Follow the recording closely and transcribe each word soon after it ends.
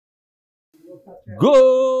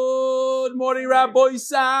Good morning, Rabbi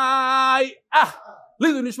Sai.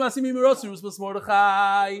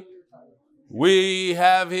 We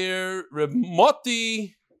have here Reb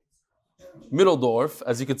Moti Middeldorf,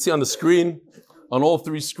 as you can see on the screen, on all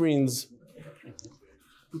three screens.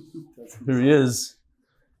 Here he is.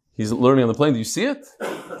 He's learning on the plane. Do you see it?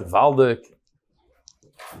 Gewaldig.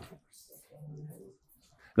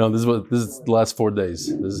 No, this is the last 4 days.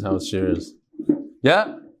 This is how it shares.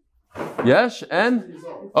 Yeah? Yes? And?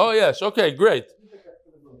 Oh, yes. Okay, great.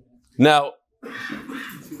 Now,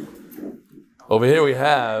 over here we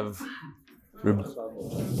have...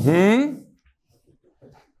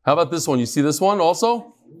 How about this one? You see this one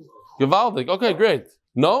also? Gewaldig. Okay, great.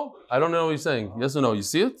 No? I don't know what you're saying. Yes or no? You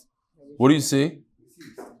see it? What do you see?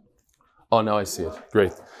 Oh, now I see it.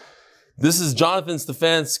 Great. This is Jonathan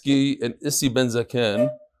Stefanski and Issi Ben Zaken,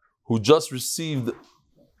 who just received,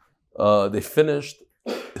 they finished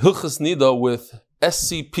Hilchas Nida with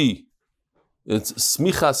SCP. It's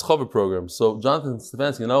Smichas Chava program. So Jonathan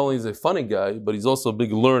Stefanski not only is a funny guy, but he's also a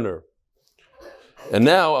big learner. And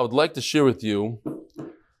now I would like to share with you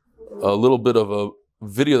a little bit of a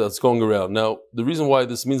video that's going around. Now, the reason why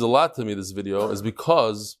this means a lot to me, this video, is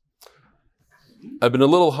because I've been a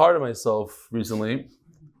little hard on myself recently.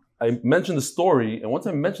 I mentioned the story, and once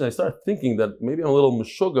I mentioned it, I started thinking that maybe I'm a little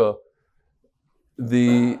meshuggah.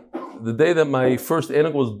 The day that my first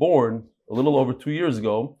animal was born, a little over 2 years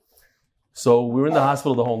ago, so we were in the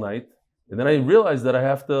hospital the whole night, and then I realized that I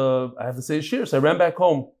have to say a shir, so I ran back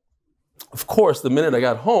home. Of course, the minute I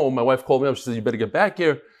got home, my wife called me up. She said, "You better get back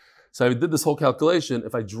here." So I did this whole calculation.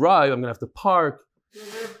 If I drive, I'm going to have to park.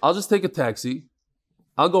 I'll just take a taxi.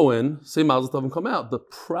 I'll go in, say Mazel Tov, and come out. The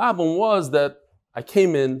problem was that I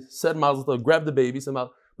came in, said Mazel Tov, grabbed the baby,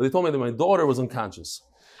 but they told me that my daughter was unconscious.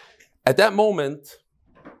 At that moment,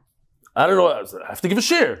 I don't know, I have to give a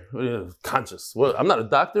share. Conscious. Well, I'm not a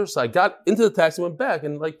doctor, so I got into the taxi, went back,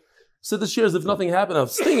 and said the share as if nothing happened. I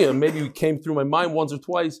was thinking, maybe it came through my mind once or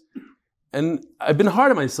twice. And I've been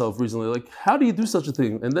hard on myself recently. How do you do such a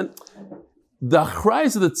thing? And then the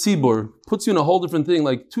achrayus of the tzibur puts you in a whole different thing.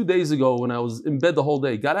 2 days ago, when I was in bed the whole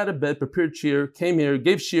day, got out of bed, prepared shir, came here,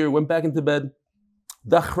 gave shir, went back into bed.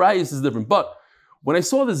 The achrayus is different. But when I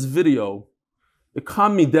saw this video, it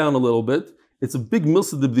calmed me down a little bit. It's a big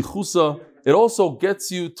milsa de b'dichusa. It also gets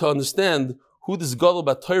you to understand who this Gadol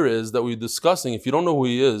Bat-Torah is that we're discussing. If you don't know who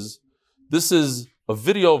he is, this is a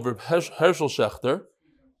video of Reb Hershel Schachter.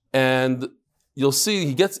 And you'll see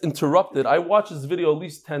he gets interrupted. I watched this video at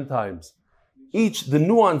least 10 times. The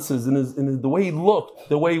nuances in the way he looked,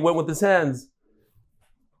 the way he went with his hands.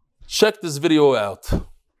 Check this video out.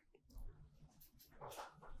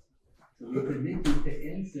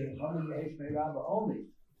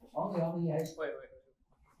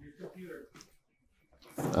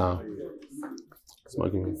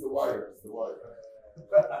 Smoking me. It's the wire.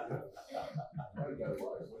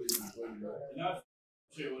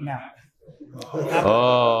 No.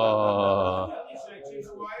 Oh.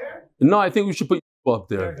 No, I think we should put you up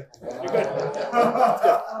there.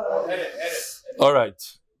 All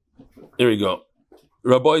right. Here we go.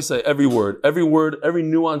 Rabbi say every word, every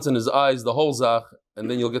nuance in his eyes, the whole zach, and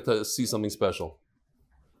then you'll get to see something special.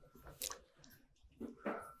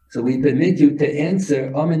 So we permit you to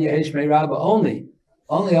answer Omen Yehesh Meirabah only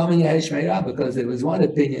Omen Yehesh Meirabah, because there was one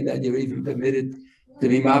opinion that you're even permitted to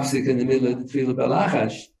be mafsik in the middle of the Tefillah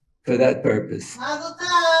Balachash for that purpose. Mazel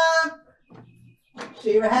tov!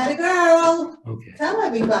 Shira had a girl. Okay. Tell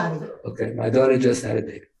everybody. Okay, my daughter just had a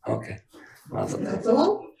baby. Okay. Mazel tov. That's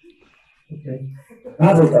all? Okay.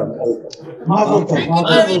 Mazel tov. Mazel tov.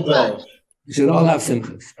 Mazel tov. You should all have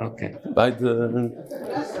simchas. Okay. By the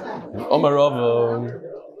Omar Rava.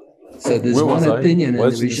 So there's one opinion in the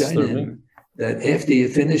Rishonim that after you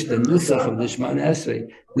finish the nusach of the Shemona Esrei,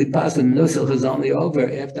 we pass the nusach is only over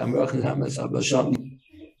after Amroch Hamas Abasham.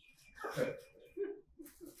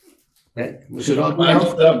 We should all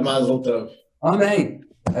Mazel tov, mazel tov. Amen.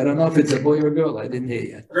 I don't know if it's a boy or a girl. I didn't hear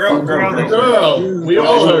you. Girl. We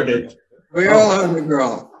all heard it. We all heard the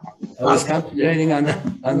girl. I was concentrating on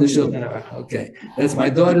the children. Okay. That's my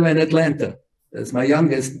daughter in Atlanta. That's my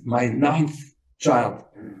youngest, my 9th child.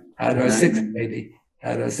 Had her 6th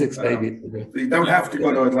baby. You don't have to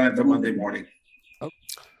go to Atlanta Monday morning.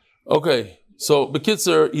 Okay. So,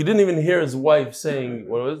 Bekitzer, he didn't even hear his wife saying,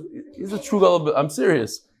 he's a true Gadol. I'm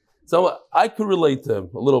serious. So I could relate to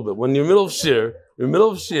him a little bit. When you're in the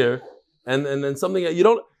middle of shir, and then something you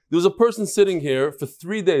don't. There was a person sitting here for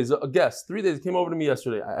 3 days, a guest. 3 days came over to me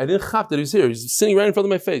yesterday. I didn't chap that he was here. He's sitting right in front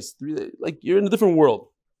of my face. 3 days, like you're in a different world.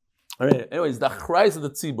 All right. Anyways, the achrayus of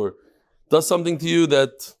the tzibur does something to you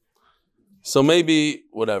that. So maybe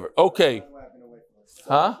whatever. Okay.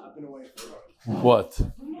 Huh? What?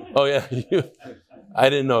 Oh yeah, I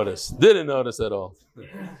didn't notice. Didn't notice at all. It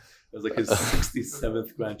was like his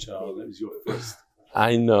 67th grandchild. That was your first.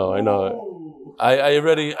 I know. I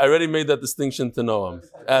already made that distinction to Noam.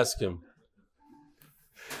 Ask him.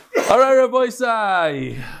 All right, Rabbi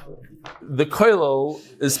Isai. The Koilel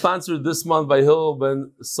is sponsored this month by Hillel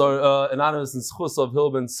ben anonymous in schus of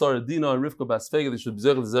Hillel ben Saradino and Rivka Basfega. They should be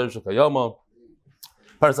zeichet l'zerer shekayama.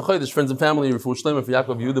 Paras HaChodesh, friends and family, Refuah Shlema for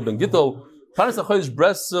Yaakov Yehuda ben Gittel. Paras HaChodesh,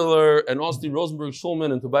 Bresler and Austin Rosenberg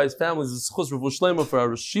Schulman and Tobias families. This is schus Refuah Shlema for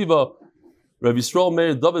our Shiva. Rabbi Yisrael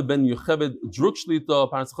Meir David ben Yocheved Druk Shlita.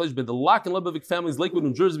 Paras HaChodesh ben the Lock and Lebevik families, Lakewood,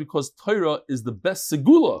 New Jersey, because Torah is the best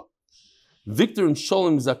segula. Victor and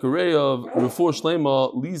Sholem Zachariah, Refuah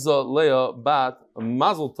Shlema, Lisa Leah Bat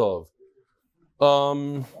Mazel Tov.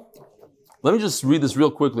 Let me just read this real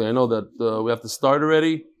quickly. I know that we have to start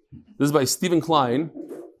already. This is by Stephen Klein.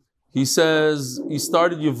 He says he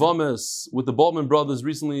started Yevamis with the Baldwin brothers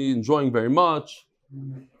recently, enjoying very much.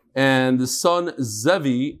 And the son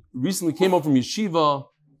Zevi recently came home from yeshiva,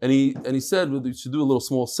 and he said we should do a little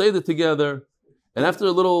small seder together. And after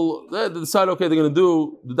a little, they decided, okay, they're going to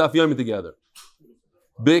do the Daf Yomi together.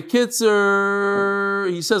 Bekitzer,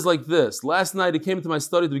 he says like this. Last night he came to my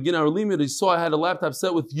study to begin our limit. He saw I had a laptop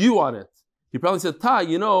set with you on it. He probably said, Ta,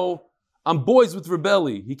 I'm boys with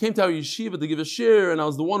Rebelli. He came to our yeshiva to give a shir, and I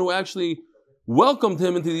was the one who actually welcomed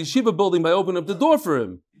him into the yeshiva building by opening up the door for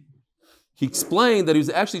him. He explained that he was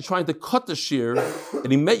actually trying to cut the shir,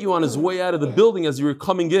 and he met you on his way out of the building as you were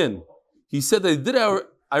coming in. He said that he did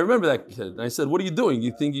I remember that kid. And I said, what are you doing?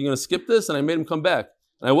 You think you're going to skip this? And I made him come back.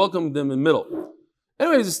 And I welcomed him in the middle.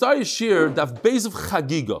 Anyways, they started shir, Daf Beis of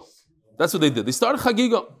Chagiga. That's what they did. They started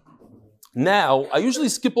Chagiga. Now, I usually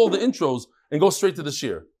skip all the intros and go straight to the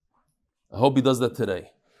shir. I hope he does that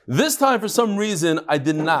today. This time, for some reason, I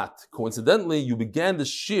did not. Coincidentally, you began the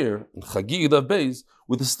shir in Chagiga Daf Beis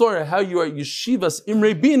with the story of how you were at Yeshivas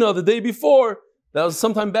Imre Bina the day before. That was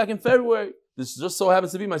sometime back in February. This just so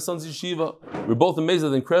happens to be my son's yeshiva. We're both amazed at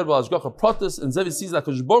the incredible Ashgacha Pratis, and Zevi sees that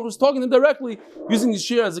Kodesh Baruch Hu is talking to him directly, using the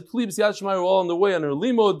shir as a kli b'siyat Shema. We're all on the way on our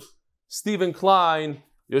limud. Stephen Klein,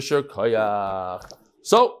 Yosher Koyach.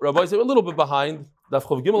 So, Rabbi said we're a little bit behind. Daf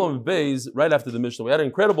Chav Gimel Amud Beis, right after the Mishnah. We had an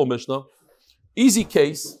incredible Mishnah. Easy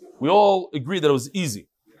case. We all agreed that it was easy.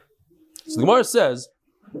 So the Gemara says,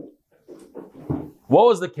 what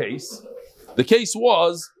was the case? The case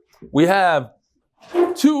was, we have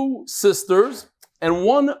two sisters and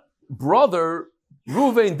one brother.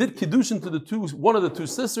 Reuven did kiddushin to one of the two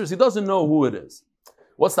sisters. He doesn't know who it is.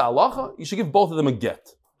 What's the halacha? You should give both of them a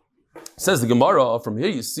get. Says the Gemara. From here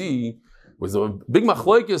you see was a big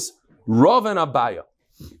machlokes Rav and Abaya.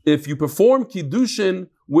 If you perform kiddushin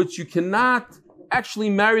which you cannot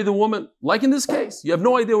actually marry the woman, like in this case, you have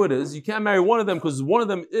no idea what it is. You can't marry one of them because one of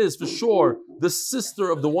them is for sure the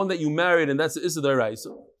sister of the one that you married, and that's the Issa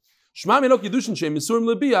D'Oraisa. So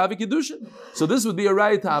this would be a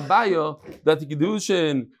right to Abaya that the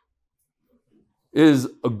kiddushin is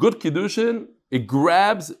a good kiddushin. It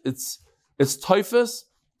grabs, it's typhus,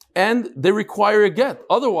 and they require a get.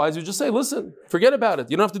 Otherwise, you just say, listen, forget about it.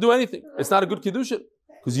 You don't have to do anything. It's not a good kiddushin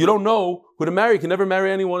because you don't know who to marry. You can never marry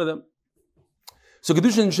any one of them. So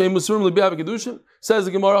kiddushin shem musurim libiyav kiddushin says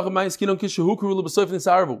the Gemara.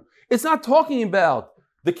 It's not talking about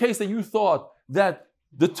the case that you thought that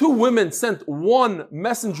the two women sent one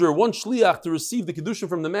messenger, one shliach to receive the kiddushin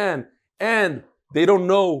from the man, and they don't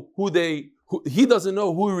know he doesn't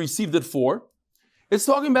know who he received it for. It's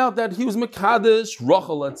talking about that he was Mekadesh,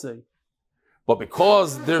 Rachel, let's say. But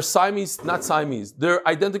because they're they're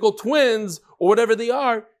identical twins, or whatever they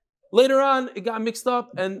are, later on it got mixed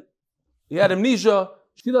up and he had amnesia.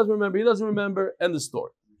 She doesn't remember, he doesn't remember, end the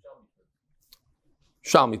story.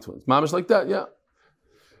 Shalmi twins. Mamish like that, yeah.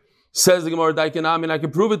 Says the Gemara, I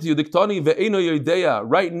can prove it to you. Diktani ve'eno yodeya.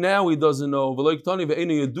 Right now he doesn't know. Ve'lo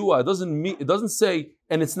ve'eno yodua. It doesn't say,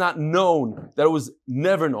 and it's not known, that it was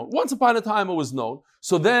never known. Once upon a time it was known.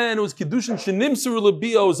 So then it was kiddushin shenimsuru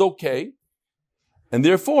lebio is okay. And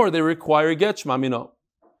therefore they require a get shmamino.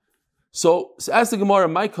 So as the Gemara,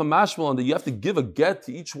 my kamashmal, that you have to give a get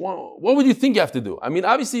to each one. What would you think you have to do? I mean,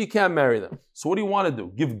 obviously you can't marry them. So what do you want to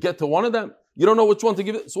do? Give get to one of them? You don't know which one to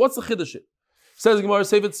give it. So what's the chiddush? Says the Gemara,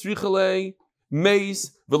 Sevet Tzrichalei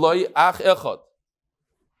Meis V'loi Ach Echad.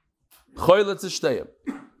 Choyletz Shteyem.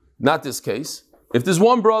 Not this case. If there's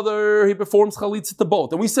one brother, he performs chalitza to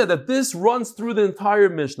both. And we said that this runs through the entire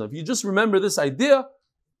Mishnah. If you just remember this idea,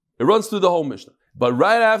 it runs through the whole Mishnah. But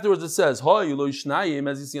right afterwards it says, Hoy Loi Shnayim,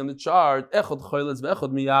 as you see on the chart, Echad Choyletz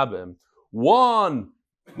V'echad Miyabem. One,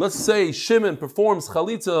 let's say Shimon performs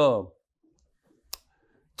chalitza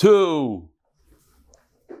to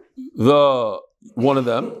one of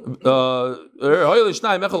them,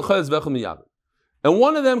 and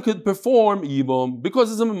one of them could perform yibum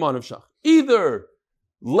because it's a man of shach. Either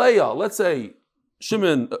Leah, let's say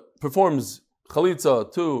Shimon performs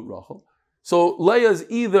chalitza to Rachel, so Leah is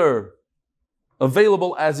either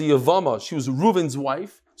available as a yavama, she was Reuven's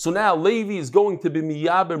wife, so now Levi is going to be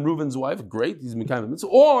miyabim Reuven's wife, great, he's mekayim mitzvah,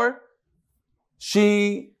 or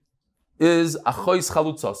she is achois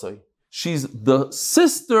chalutzasai, she's the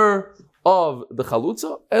sister of the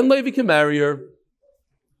chalutza, and Levi can marry her.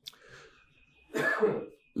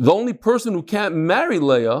 The only person who can't marry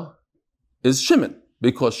Leah is Shimon,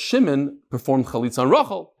 because Shimon performed chalitza on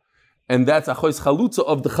Rachel, and that's achois chalutza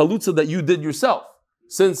of the chalutza that you did yourself.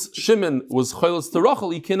 Since Shimon was chalitz to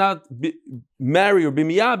Rachel, he cannot marry or be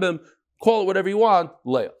miyabim, call it whatever you want,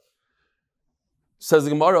 Leah. Says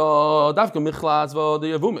the Gemara, Davka Michlatz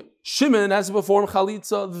v'Yavumi. Shimon has to perform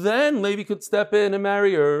chalitza, then Levi could step in and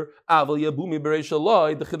marry her. Aval Yabumi Bereisha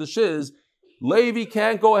Loi. The chiddush is, Levi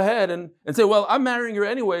can't go ahead and say, well, I'm marrying her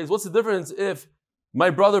anyways. What's the difference if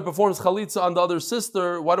my brother performs chalitza on the other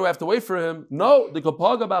sister? Why do I have to wait for him? No, the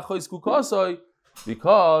kapaga b'achois kukasoi,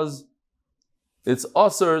 because it's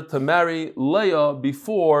usher to marry Leah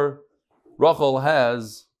before Rachel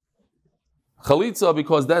has chalitza,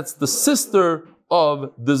 because that's the sister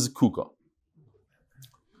of the zkuka.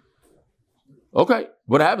 Okay,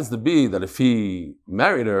 what happens to be that if he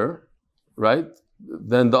married her, right,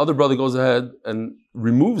 then the other brother goes ahead and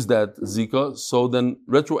removes that zika, so then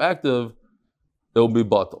retroactive, it will be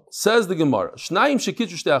batal. Says the Gemara, Shnayim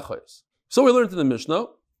shekitzu shtei achayos. So we learned in the Mishnah.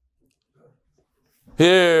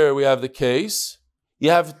 Here we have the case. You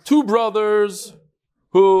have two brothers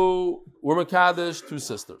who were Mekadesh, two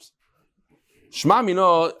sisters. Shma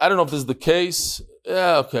mino, I don't know if this is the case.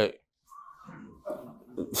 Yeah, okay.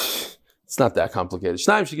 It's not that complicated.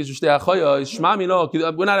 Shnayim shekitzu shtei achayos. Shma mino,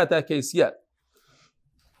 we're not at that case yet.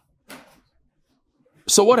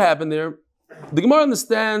 So what happened there? The Gemara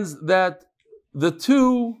understands that the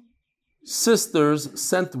two sisters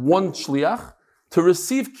sent one shliach to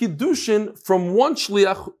receive kiddushin from one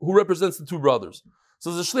shliach who represents the two brothers.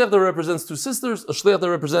 So there's a shliach that represents two sisters, a shliach that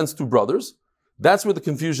represents two brothers. That's where the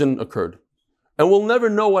confusion occurred. And we'll never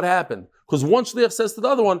know what happened, because one shliach says to the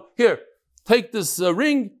other one, here, take this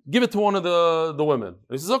ring, give it to one of the women. And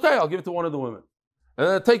he says, okay, I'll give it to one of the women. And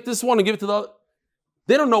then take this one and give it to the other.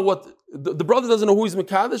 They don't know what, the brother doesn't know who he's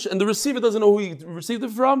Mekadesh, and the receiver doesn't know who he received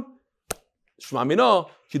it from. Shma mino,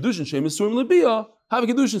 kiddushin she'em isurim lebiyah, have a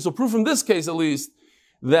kiddushin. So proof from this case at least,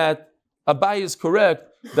 that Abai is correct,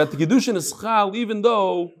 that the kiddushin is chal, even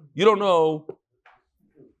though you don't know,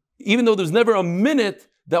 even though there's never a minute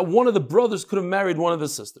that one of the brothers could have married one of the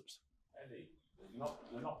sisters.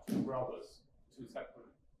 They're not two brothers, two separate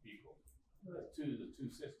people. The two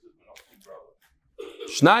sisters, but not two brothers.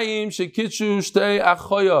 Shnayim shekitzu shtei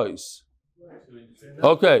achoyos.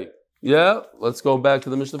 Okay, yeah, let's go back to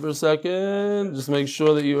the Mishnah for a second. Just make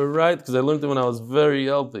sure that you were right, because I learned it when I was very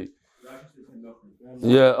healthy.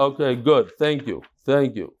 Yeah, okay, good. Thank you.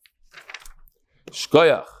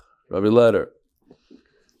 Shkoyach, Rabbi Letter.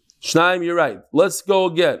 Shnayim, you're right. Let's go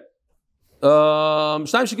again. Shnayim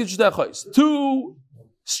shekitzu shtei achoyos. Two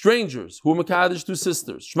strangers who were Mekadesh, two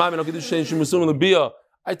sisters. Shema mino kiddushin she'em isurim lebiyah.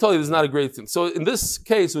 I told you this is not a great thing. So in this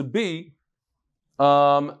case, it would be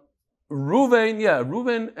Reuven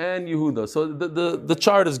and Yehuda. So the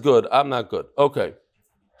chart is good. I'm not good. Okay.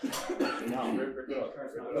 No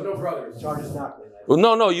brothers. Chart is not good. Well,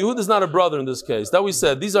 no, Yehuda is not a brother in this case. That we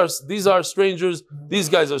said. These are strangers. These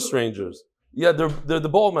guys are strangers. Yeah, they're the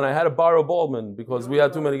Baldman. I had to borrow Baldman because we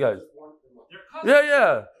had too many guys.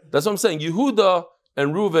 Yeah. That's what I'm saying. Yehuda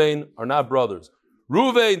and Reuven are not brothers.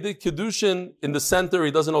 Reuven did Kiddushin in the center,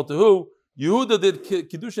 he doesn't know to who. Yehuda did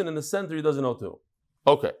Kiddushin in the center, he doesn't know to who.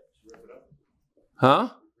 Okay.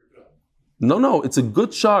 Huh? No, it's a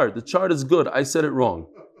good chart. The chart is good. I said it wrong.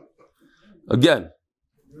 Again,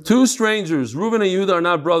 two strangers, Reuven and Yehuda, are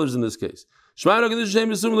not brothers in this case. We have to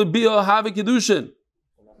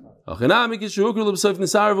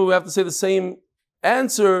say the same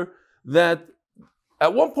answer, that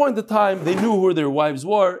at one point in time, they knew who their wives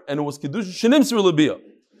were, and it was Kiddushin Shenimsir L'Biyah.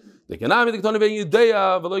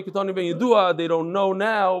 They don't know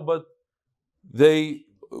now, but they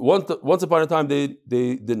once upon a time they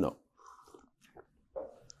did know.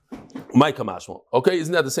 Okay,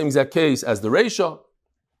 isn't that the same exact case as the Reisha?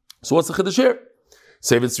 So what's the Chiddush here?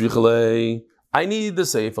 I need the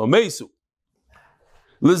Seifa Meisu.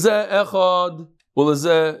 L'zeh echad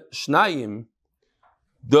u'l'zeh shnayim.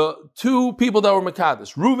 The two people that were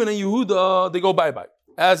Mekadesh, Reuven and Yehuda, they go bye-bye,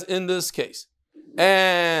 as in this case.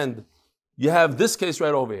 And you have this case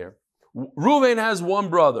right over here, Reuven has one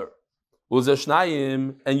brother.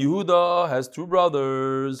 Uzeshnayim, and Yehuda has two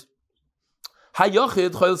brothers.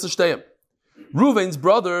 Hayachid choyles shteyim. Reuven's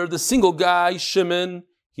brother, the single guy, Shimon,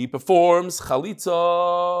 he performs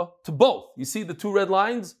chalitza to both. You see the two red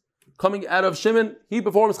lines coming out of Shimon? He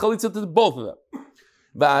performs chalitza to both of them.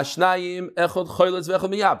 V'ashnayim echad choyles v'echad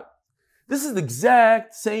miyabed. This is the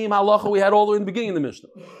exact same halacha we had all the way in the beginning of the Mishnah.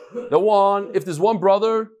 The one, if there's one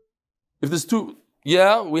brother, if there's two, we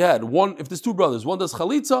had one, if there's two brothers, one does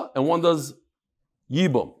chalitza and one does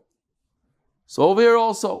yibum. So over here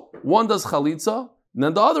also, one does chalitza, and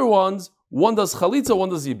then the other ones, one does chalitza, one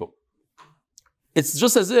does yibum. It's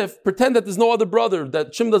just as if, pretend that there's no other brother,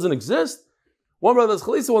 that Shimon doesn't exist, one brother does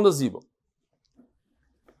chalitza, one does yibum.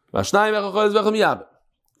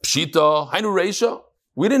 Pshita, hainu reisha.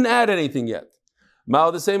 We didn't add anything yet.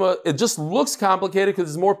 Mao the same. It just looks complicated because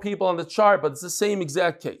there's more people on the chart, but it's the same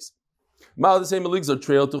exact case. Mao the same leagues are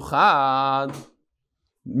trail to chad.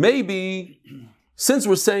 Maybe since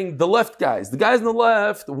we're saying the left guys, the guys on the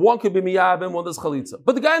left, one could be miyabim, one does chalitza,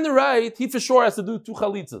 but the guy on the right, he for sure has to do two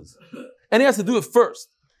chalitzas, and he has to do it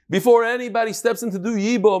first before anybody steps in to do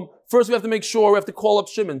yibum. First, we have to make sure we have to call up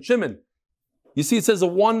Shimon. Shimon, you see, it says a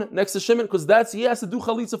one next to Shimon because he has to do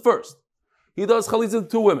chalitza first. He does chalitza to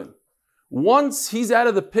two women. Once he's out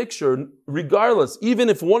of the picture, regardless, even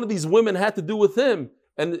if one of these women had to do with him,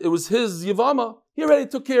 and it was his yivama, he already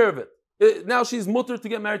took care of it. Now she's mutter to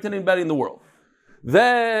get married to anybody in the world.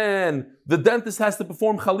 Then the dentist has to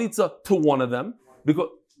perform chalitza to one of them. Because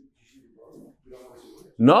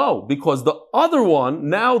the other one,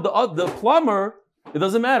 now the plumber, it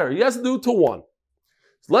doesn't matter. He has to do to one.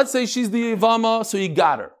 So let's say she's the yivama, so he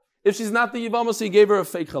got her. If she's not the yivama, so he gave her a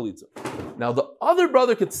fake chalitza. Now the other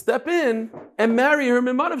brother could step in and marry her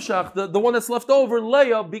mimadav shach, the one that's left over,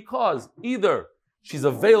 Leah, because either she's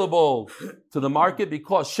available to the market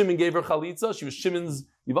because Shimon gave her chalitza, she was Shimon's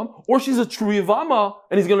yivam, or she's a true yivama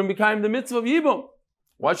and he's going to become the mitzvah of yibam.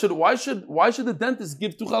 Why should the dentist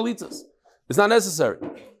give two chalitzas? It's not necessary.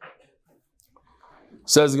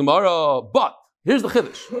 Says Gemara, but here's the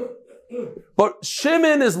chiddush. But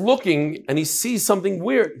Shimon is looking and he sees something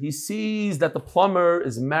weird. He sees that the plumber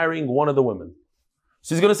is marrying one of the women.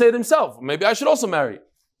 So he's going to say to himself, maybe I should also marry.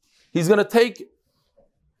 He's going to take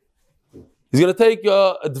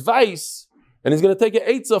advice and he's going to take an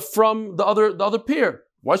eitzah from the other peer.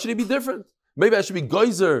 Why should he be different? Maybe I should be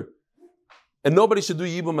geyser and nobody should do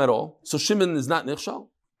yibum at all. So Shimon is not nichshal.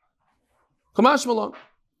 Kamash Malon.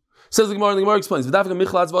 Says the Gemara explains,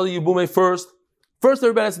 First,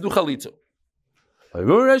 everybody has to do chalitza.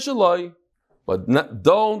 But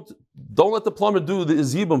don't let the plumber do the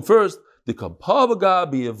yibum first.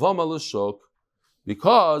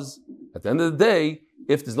 Because at the end of the day,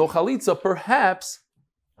 if there's no chalitza, perhaps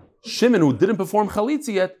Shimon, who didn't perform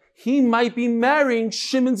chalitza yet, he might be marrying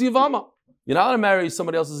Shimon's yivama. You're not going to marry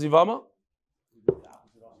somebody else's yivama?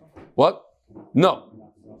 What? No.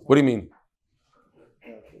 What do you mean?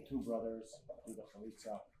 Two brothers do the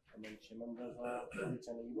chalitza. And then Shimon does chalitza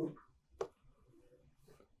and yibum?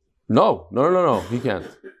 No. He can't.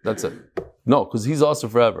 That's it. No, because he's also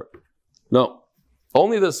forever. No.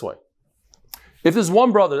 Only this way. If there's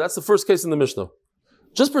one brother, that's the first case in the Mishnah.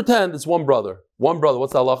 Just pretend it's one brother. One brother,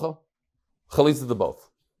 what's the halacha? Chalitza to both.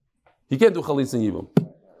 He can't do chalitza and yibum.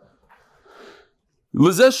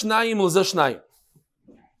 L'zeh shnayim.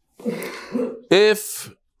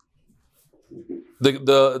 If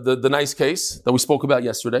the nice case that we spoke about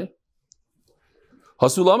yesterday,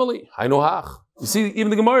 hasulamali, hainohach. You see, even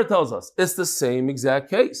the Gemara tells us it's the same exact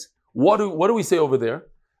case. What do we say over there?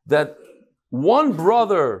 That one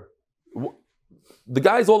brother, the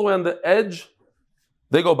guys all the way on the edge,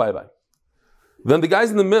 they go bye-bye. Then the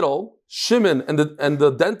guys in the middle, Shimon and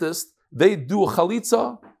the dentist, they do a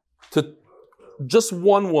chalitza to just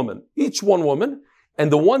one woman, each one woman,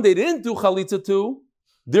 and the one they didn't do chalitza to,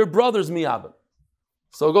 their brother's miyabim.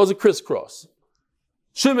 So it goes a crisscross.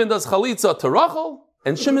 Shimon does chalitza to Rachel,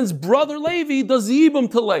 and Shimon's brother Levi does yibum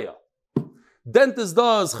to Leah. Dentist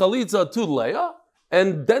does chalitza to Leah,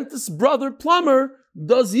 and dentist's brother plumber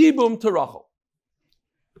does yibum to Rachel.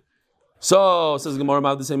 So says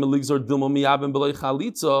Gemara, the same leagues are dilma miyabim b'lei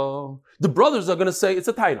chalitza. The brothers are going to say it's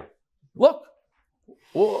a taina. Look,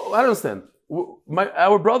 well, I don't understand.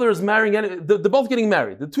 Our brother is marrying. They're both getting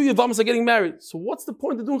married. The two Yavamas are getting married. So what's the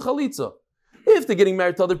point of doing chalitza? If they're getting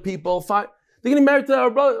married to other people, fine. They're getting married to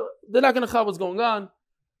our brother. They're not going to have what's going on.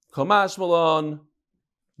 Kamash malon,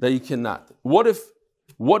 that you cannot. What if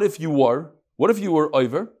you were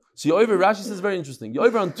over? So you're over. Rashi says very interesting. You're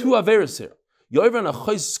over on two averis here. You're over on a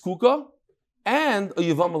chayz skuka and a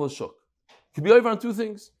yivam l'shuk. You could be over on two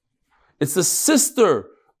things. It's the sister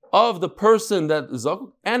of the person that is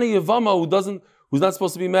zakuk, and a yavama who's not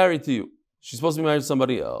supposed to be married to you. She's supposed to be married to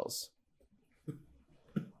somebody else.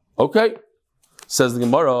 Okay, says the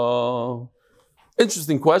Gemara.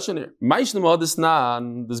 Interesting question here. There's going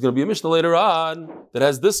to be a Mishnah later on that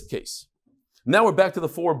has this case. Now we're back to the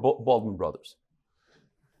four Baldwin brothers.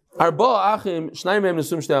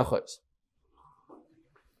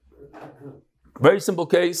 Very simple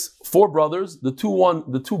case. Four brothers. The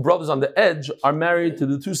two brothers on the edge are married to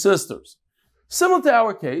the two sisters. Similar to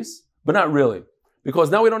our case, but not really,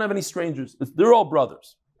 because now we don't have any strangers. They're all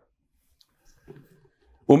brothers.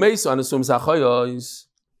 And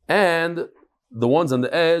the ones on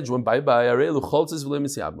the edge went bye-bye. So the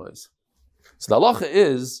halacha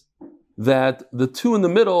is that the two in the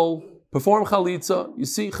middle perform chalitza. You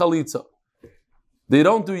see chalitza. They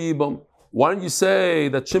don't do yibam. Why don't you say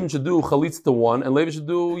that Shimon should do chalitza to one and Levi should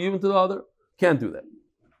do yibam to the other? Can't do that.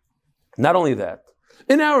 Not only that,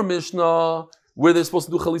 in our Mishnah, where they're supposed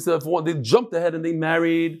to do chalitza for one, they jumped ahead and they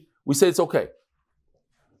married. We say it's okay.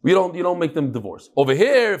 You don't make them divorce. Over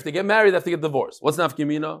here, if they get married, they have to get divorced. What's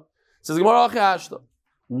nafkimina? Says Gemara,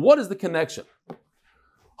 what is the connection?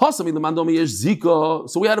 So we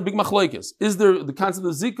had a big machlokes. Is there the concept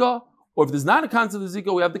of zika, or if there's not a concept of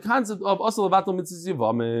zika, we have the concept of asal avatul mitzvah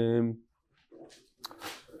yivamim.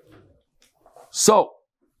 So,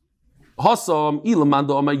 hasam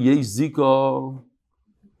ilamando amar yesh zika.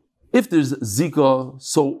 If there's zika,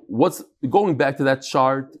 so what's going back to that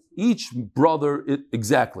chart? Each brother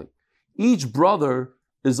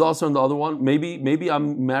is also in the other one. Maybe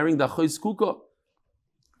I'm marrying the Achoy Skuka.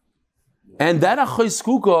 And that Achoy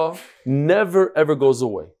Skuka never ever goes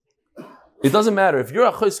away. It doesn't matter. If you're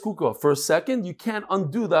Achoy Skuka for a second, you can't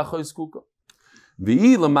undo the Achoy Skuka.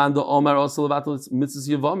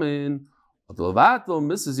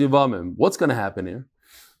 What's going to happen here?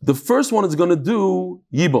 The first one is going to do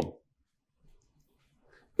Yibum.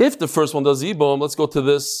 If the first one does Yibum, let's go to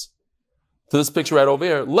this picture right over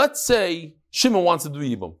here. Let's say Shimon wants to do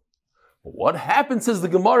Yibum. What happens, says the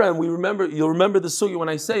Gemara, and you'll remember the sugya when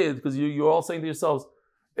I say it, because you're all saying to yourselves,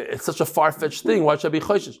 it's such a far-fetched thing, why should I be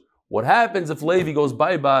choshesh? What happens if Levi goes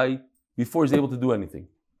bye-bye before he's able to do anything?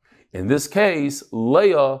 In this case,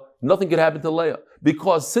 Leah, nothing could happen to Leah,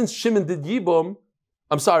 because since Shimon did Yibum,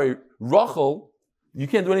 Rachel, you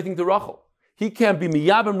can't do anything to Rachel. He can't be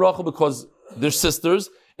miyabim Rachel because they're sisters,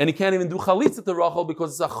 and he can't even do chalitza to Rachel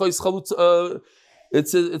because it's a chois chalutza.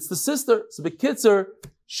 It's the sister. So the kitzer,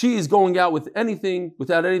 she is going out without anything.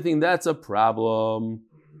 That's a problem.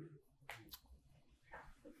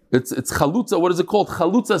 It's chalutza. What is it called?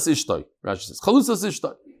 Chalutzas ishtay. Rashi says chalutzas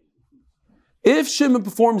ishtay. If Shimon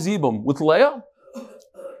performs yibum with Leah,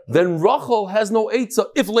 then Rachel has no eitzah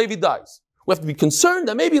if Levi dies. We have to be concerned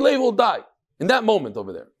that maybe Levi will die in that moment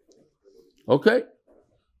over there. Okay.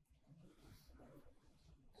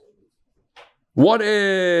 What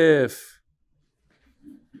if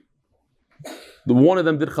the one of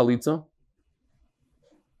them did chalitza?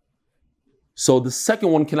 So the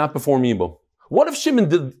second one cannot perform yibum. What if Shimon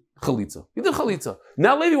did chalitza? He did chalitza.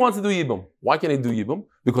 Now Levi wants to do yibum. Why can't he do yibum?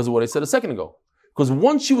 Because of what I said a second ago. Because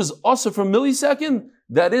once she was usher for a millisecond,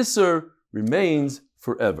 that isser remains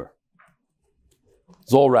forever.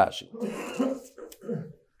 It's all Rashi.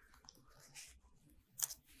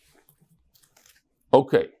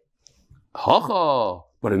 Okay.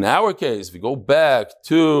 But in our case, if we go back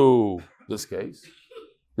to this case,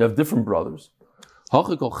 you have different brothers. So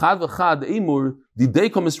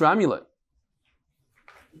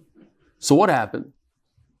what happened?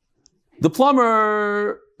 The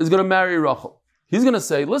plumber is going to marry Rachel. He's going to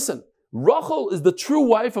say, listen, Rachel is the true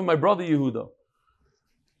wife of my brother Yehuda.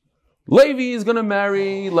 Levi is going to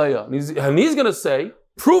marry Leah. And he's going to say,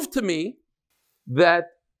 prove to me that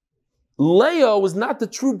Leah was not the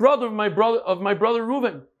true brother of my brother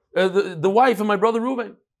Reuven, the wife of my brother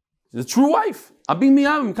Reuven. The true wife. What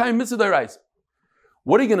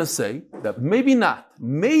are you going to say? That maybe not.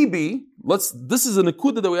 Maybe, this is a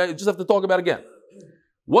nekuda that we just have to talk about again.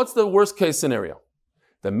 What's the worst case scenario?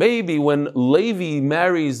 That maybe when Levi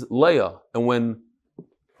marries Leah and when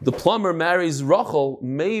the plumber marries Rachel,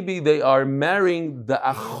 maybe they are marrying the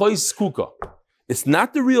Achoy Skuka. It's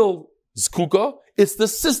not the real Skuka, it's the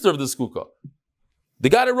sister of the Skuka. They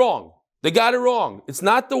got it wrong. It's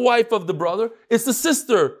not the wife of the brother, it's the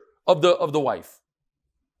sister of the wife.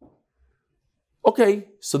 Okay,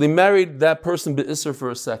 so they married that person Be'isr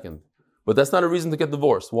for a second. But that's not a reason to get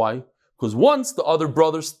divorced. Why? Because once the other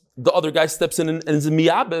guy steps in and is a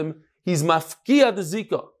miyabim, he's mafkia the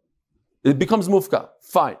zika. It becomes mufka.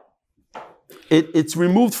 Fine. It's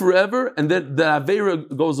removed forever, and then the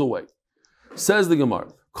Aveira goes away. Says the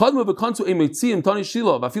Gemara.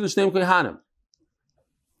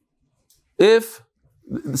 If,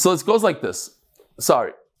 so it goes like this.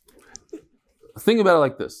 Sorry. Think about it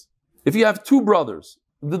like this. If you have two brothers,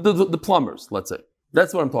 the plumbers, let's say.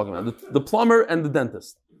 That's what I'm talking about. The plumber and the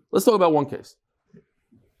dentist. Let's talk about one case.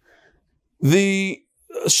 The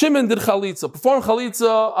Shimon did chalitza, performed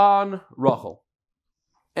chalitza on Rachel.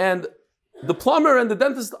 And the plumber and the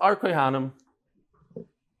dentist are kohanim.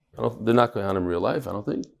 They're not kohanim in real life, I don't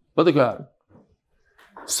think. But they're kohanim.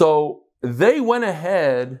 So they went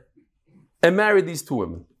ahead and married these two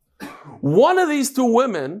women. One of these two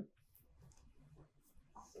women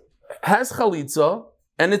has chalitza,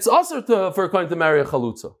 and it's also for a kohen to marry a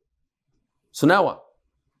chalutza. So now what?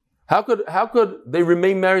 How could they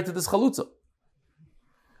remain married to this chalutza?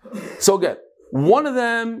 So again, one of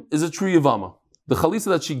them is a true yavama. The chalitza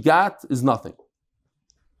that she got is nothing.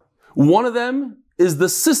 One of them is the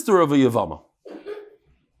sister of a yavama.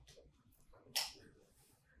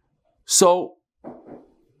 So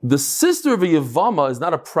the sister of a yavama is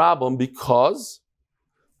not a problem because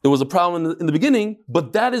there was a problem in the beginning,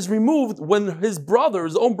 but that is removed when his own brother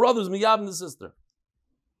is miyavim the sister.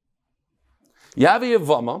 You have a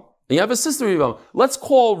yavama, and you have a sister yavama. Let's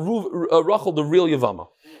call Rachel the real yavama.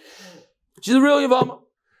 She's a real yavama.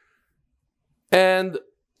 And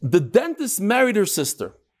the dentist married her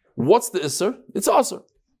sister. What's the isser? It's aser.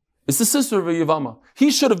 It's the sister of a yavama. He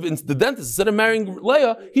should have been, the dentist, instead of marrying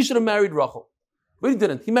Leah, he should have married Rachel. But he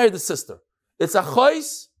didn't. He married the sister. It's a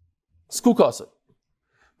chais, skukasa.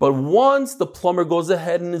 But once the plumber goes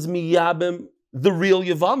ahead and is miyabim, the real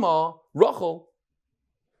yavama, Rachel,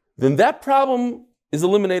 then that problem is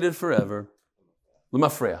eliminated forever.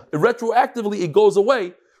 L'mafreya. Retroactively, it goes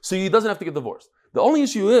away, so he doesn't have to get divorced. The only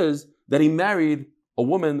issue is that he married a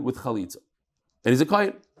woman with chalitza. And he's a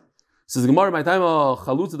kohen. Says the Gemara, my time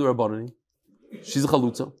chalutza the rabbanani. She's a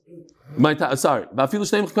chalutza.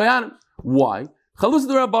 Why? Chalutza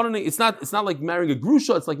the rabbanani. It's not like marrying a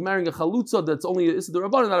grusha. It's like marrying a chalutza that's only a the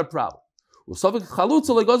rabbanani, not a problem.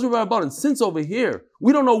 Chalutza like rabbanan. Since over here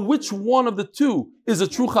we don't know which one of the two is a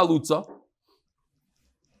true chalutza,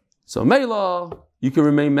 so meila you can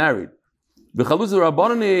remain married. The chalutza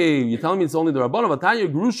rabbanani. You're telling me it's only the rabbanan.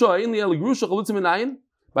 Vatanya grusha ainli el grusha chalutza minayin.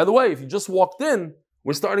 By the way, if you just walked in,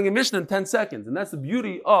 we're starting a mission in 10 seconds, and that's the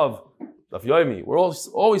beauty of Daf Yomi. We're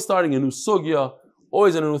always starting a new sugya,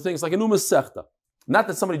 always a new thing. It's like a new masechta. Not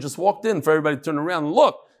that somebody just walked in for everybody to turn around and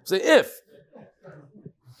look. Say if.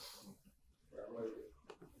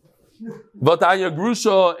 Vatanya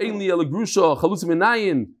grusha ainli el grusha chalutza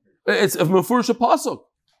minayin. It's a mefursha pasuk.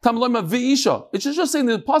 Tamlema v'isha. It's just saying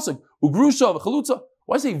the pasuk ugrusha v'chalutza.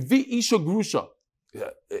 Why say v'isha grusha?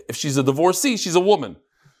 If she's a divorcee, she's a woman.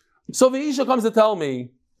 So v'isha comes to tell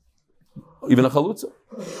me, even a chalutza.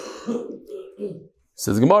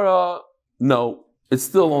 Says Gemara, no, it's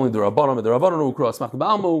still only the rabbanon. The rabbanon ukra smach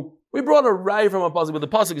ba'almu. We brought a rai from a pasuk, but the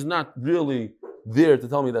pasuk is not really there to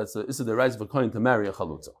tell me that it's the rise of a kohen to marry a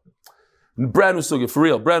chalutza. Brand new sugya, for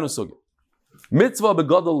real, brand new sugya. Mitzvah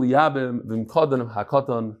begadol liyabim v'imkodan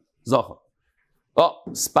hakatan zacha. Oh,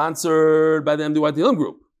 sponsored by the MDY Tehillim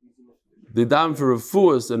group. They down for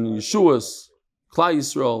refuas and Yeshuas, Klal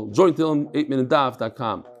Yisrael, join Tehillim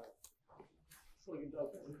 8minutedaf.com.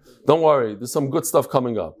 Don't worry, there's some good stuff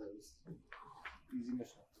coming up.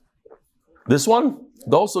 This one,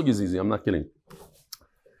 the whole sugya is easy, I'm not kidding.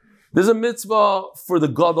 There's a mitzvah for the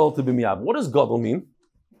gadol to be miyab. What does gadol mean?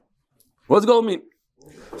 What does gadol mean?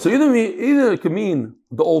 So either it can mean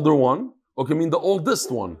the older one, or it can mean the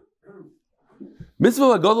oldest one.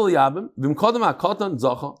 Mitzvah gadol yabim, v'imkodam hakatan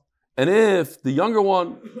zacha. And if the younger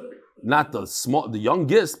one, not the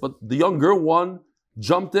youngest, but the younger one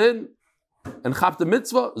jumped in and chapped the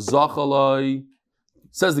mitzvah, zachalai.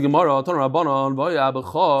 Says the Gemara, Ton Rabbanon,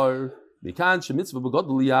 v'yabachar, mikan shemitzvah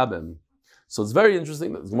begadol yabim. So it's very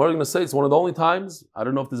interesting. The Gemara is going to say it's one of the only times, I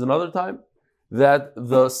don't know if there's another time, that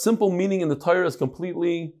the simple meaning in the Torah is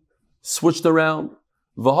completely switched around.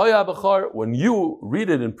 V'hayabachar, when you read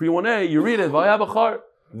it in pre-1a, you read it, v'hayabachar,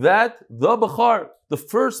 that the bachar, the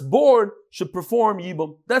firstborn, should perform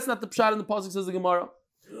yibum. That's not the pshat in the pasuk, says the Gemara.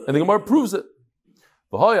 And the Gemara proves it.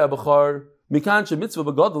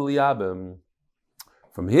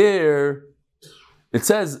 From here, it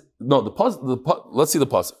says, no, let's see the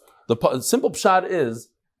pasuk. The simple pshat is,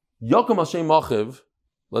 Yakum Hashem Machiv,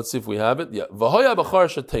 let's see if we have it. Yeah. V'hoya b'char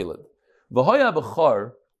sheteled. V'hoya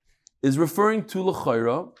b'char is referring to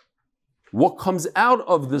l'chayra, what comes out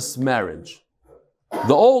of this marriage.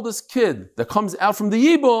 The oldest kid that comes out from the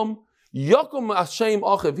Yibum, Yakum Hashem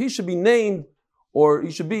Achiv, he should be named, or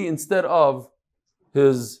he should be instead of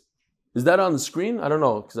his, is that on the screen? I don't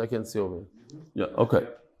know, because I can't see over here. Yeah, okay.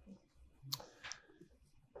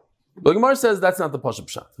 The Gemara says that's not the Pasha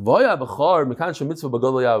Pshat.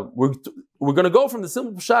 We're going to go from the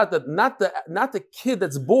simple Pshat that not the kid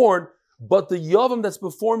that's born, but the Yavam that's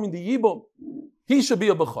performing the Yibum, he should be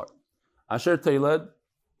a Bechar. Asher Teiled,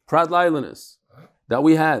 Prat Lailanis, that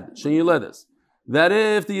we had, Shen Yuledis, that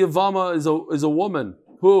if the Yavama is a woman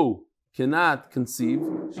who cannot conceive,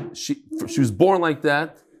 she was born like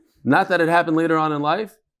that, not that it happened later on in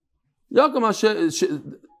life, she's not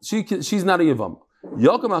a Yavama.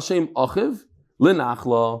 Yokam Hashem Achiv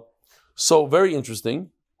Linachla. So very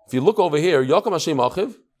interesting. If you look over here, Yokam Hashem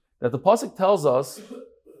Achiv, that the pasuk tells us.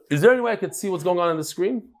 Is there any way I could see what's going on the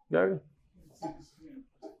screen, Gary?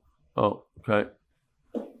 Oh, okay.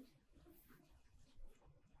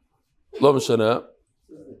 Lo Mishana.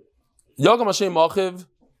 Yokam Hashem Achiv,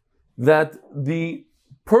 that the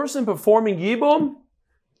person performing Yibum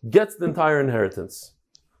gets the entire inheritance.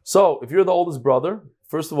 So if you're the oldest brother,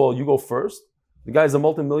 first of all, you go first. The guy's a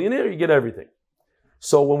multimillionaire, you get everything.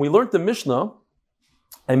 So when we learned the Mishnah,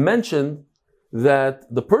 I mentioned that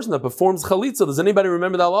the person that performs Chalitza, does anybody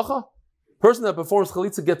remember the halacha? Person that performs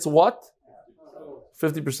Chalitza gets what?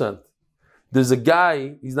 50%. There's a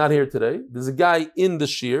guy, he's not here today, there's a guy in the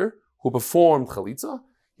Shir who performed Chalitza.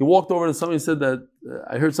 He walked over to somebody and said that,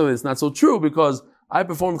 I heard something that's not so true because I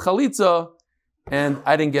performed Chalitza and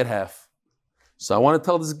I didn't get half. So I want to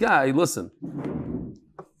tell this guy, listen,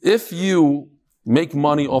 if you make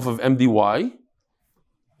money off of MDY,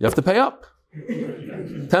 you have to pay up.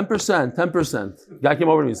 10%. Guy came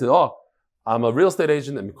over to me and said, oh, I'm a real estate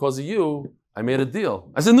agent and because of you, I made a deal.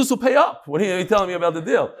 I said, no, so pay up. What are you telling me about the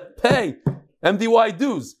deal? Pay. MDY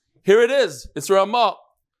dues. Here it is. It's Ramah.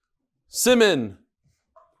 Siman.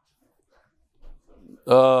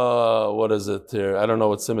 What is it here? I don't know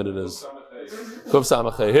what Siman it is. Kuf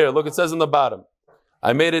Samachay. Here, look, it says in the bottom.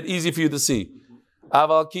 I made it easy for you to see.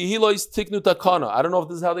 Aval kihilois tiknu takana. I don't know if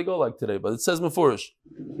this is how they go like today, but it says mefurish.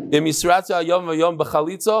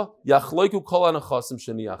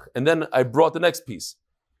 And then I brought the next piece.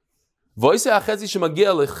 He gets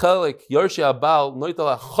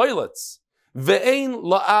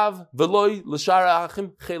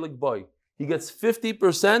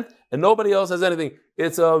 50% and nobody else has anything.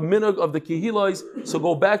 It's a minhag of the kihilois. So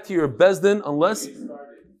go back to your bezdin unless.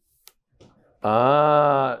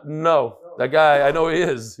 No. That guy, I know he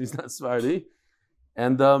is. He's not Sephardi.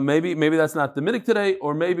 And maybe that's not the minhag today,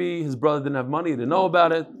 or maybe his brother didn't have money, he didn't know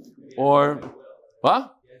about it, or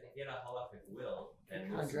what? He had a halachic will,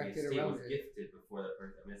 and the estate was gifted before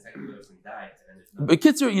the second person died. But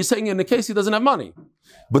Kitzur, you're saying in the case he doesn't have money.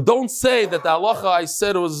 But don't say that the halacha I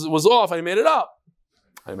said was off, I made it up.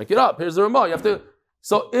 I make it up. Here's the Ramah. You have to.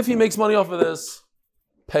 So if he makes money off of this,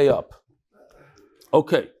 pay up.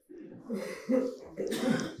 Okay.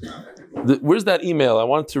 Where's that email? I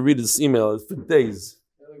wanted to read this email for days.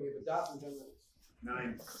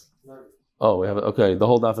 9. Oh, we have it. Okay, the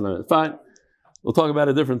whole daf in 9 minutes. Fine. We'll talk about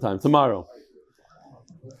it a different time. Tomorrow.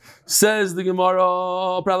 Says the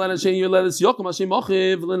Gemara,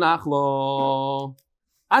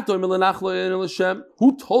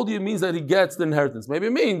 who told you it means that he gets the inheritance? Maybe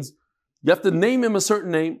it means you have to name him a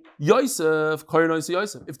certain name. Yosef,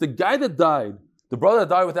 Yosef. If the guy that died, the brother that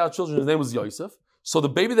died without children, his name was Yosef. So the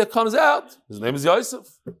baby that comes out, his name is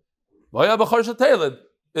Yosef. That's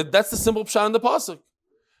the simple pshat in the pasuk.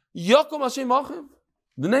 Yaakov Hashem Achiv,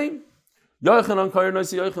 the name. Yochanan, Kair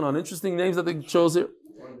Noisi Yochanan. Interesting names that they chose here.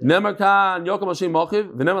 Nemar Kan, Yaakov Hashem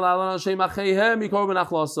Achiv, V'nemar La'alan Hashem Acheihem, Yikor Ben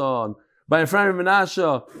Achlasan. By Ephraim and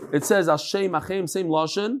Menashe, it says Hashem Achim, same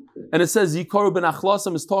lashon, and it says Yikor Ben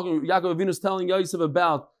Achlasan is talking. Yaakov Avinu is telling Yosef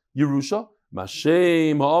about Yerusha.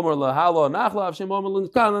 Mashem Ha'omer LaHala Nachla, Hashem Ha'omer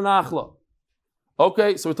LaNkan Nachla.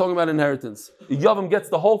 Okay, so we're talking about inheritance. Yavam gets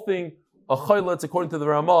the whole thing. A chayletz, according to the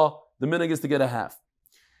Ramah, the minhag is to get a half.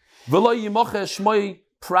 So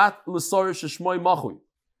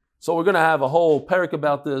we're going to have a whole parak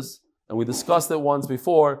about this, and we discussed it once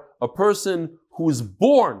before. A person who is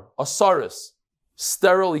born a saris,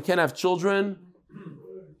 sterile, he can't have children,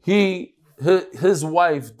 his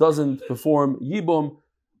wife doesn't perform yibum.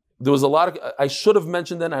 There was a lot of, I should have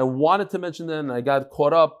mentioned then, I wanted to mention then, and I got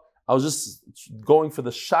caught up. I was just going for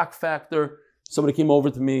the shock factor. Somebody came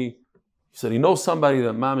over to me. He said he knows somebody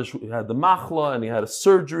that mamish had the machla and he had a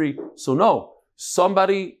surgery. So no,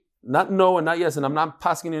 somebody, not no and not yes, and I'm not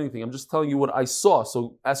passing anything. I'm just telling you what I saw.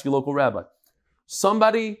 So ask your local rabbi.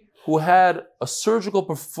 Somebody who had a surgical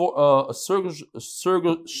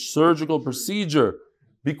surgical procedure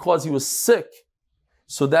because he was sick.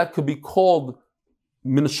 So that could be called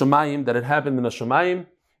min shamayim, that it happened min shamayim,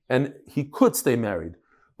 and he could stay married.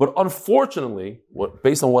 But unfortunately,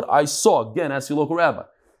 based on what I saw, again, ask your local rabbi,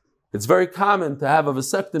 It's very common to have a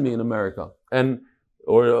vasectomy in America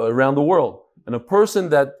or around the world. And a person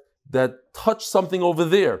that touched something over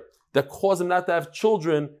there that caused him not to have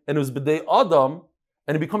children, and it was b'dei Adam,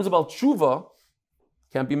 and it becomes about tshuva,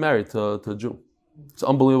 can't be married to a Jew. It's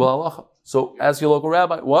unbelievable halacha. So ask your local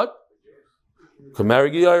rabbi, what? Can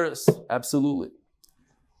marry Giyaris? Absolutely.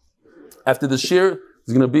 After the shir,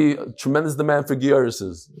 there's going to be a tremendous demand for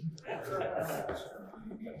Giyarises.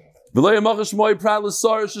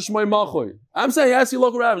 I'm saying ask your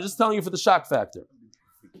local rabbi, I'm just telling you for the shock factor.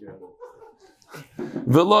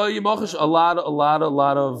 A lot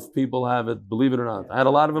of people have it, believe it or not. I had a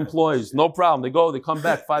lot of employees, no problem. They go, they come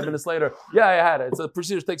back 5 minutes later. Yeah, I had it. It's a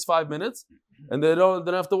procedure, takes 5 minutes, and they don't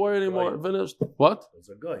have to worry anymore. Finished. What? It's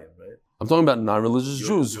a goyim, right? I'm talking about non-religious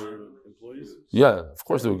Jews. Your employees? Yeah, of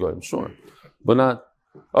course they were goyim, sure, but not.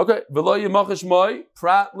 Okay. No, so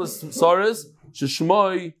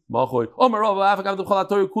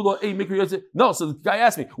the guy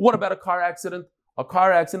asked me, what about a car accident? A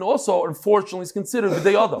car accident also, unfortunately, is considered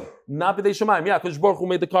b'dei Adam, not b'dei Shemayim. Yeah, because Baruch Hu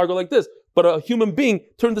made the car go like this, but a human being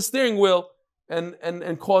turned the steering wheel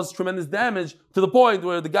and caused tremendous damage to the point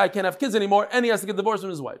where the guy can't have kids anymore, and he has to get divorced from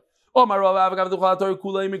his wife.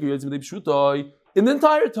 In the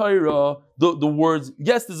entire Torah, the words,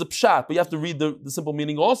 yes, there's a pshat, but you have to read the simple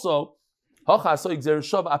meaning also. I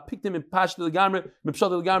picked him in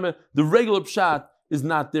the regular pshat is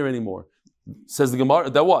not there anymore. Says the Gemara,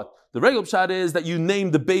 that what? The regular pshat is that you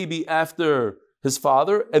name the baby after his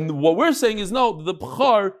father, and what we're saying is no, the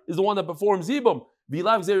B'char is the one that performs Yibum.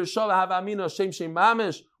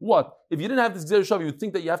 What? If you didn't have this Gzer Shav, you would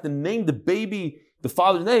think that you have to name the baby the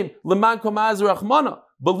father's name. But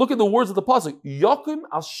look at the words of the pasuk. Yakim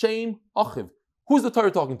al Shem Achiv. Who's the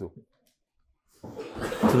Torah talking to?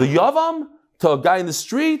 To the Yavam? To a guy in the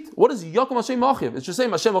street? What is Yakim al Shem Achiv? It's just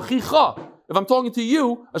saying Hashem Achicha. If I'm talking to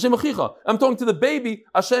you, Hashem Achicha. I'm talking to the baby,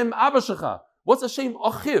 Hashem Abashecha. What's Hashem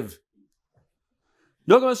Achiv?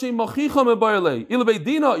 Yakim Hashem Achicha me Bayalei. Ilabei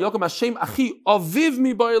Dina, Yakim Hashem Achi Aviv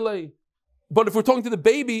me Bayalei. But if we're talking to the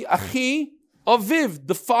baby, Achi Aviv,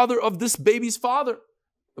 the father of this baby's father.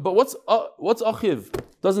 But what's Achiv?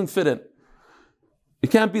 Doesn't fit in.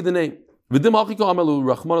 It can't be the name. Maybe we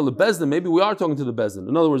are talking to the Bezdin.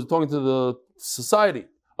 In other words, we're talking to the society.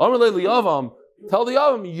 Tell the Yavam,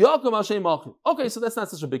 Yakum Hashem Achiv. Okay, so that's not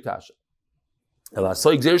such a big kasha.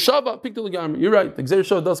 So Gzer Shava, pick the Legarmer. You're right. The Gzer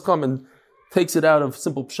Shava does come and takes it out of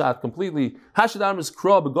simple pshat completely. Hashadam is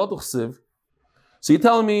Kra Begadoch Siv. So you're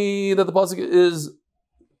telling me that the pasuk is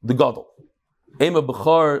the Gadol. Ema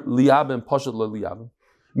Bechar Liyabim Pashat Le Liyabim.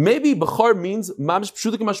 Maybe Bechar means Mamish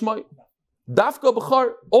Pshudik Mashmai. Dafka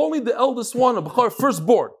Bechar, only the eldest one, a Bechar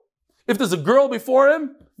firstborn. If there's a girl before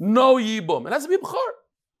him, no Yibum. It has to be Bechar.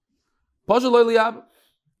 Pashat Le Liyabim.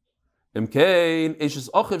 Imkein Eshes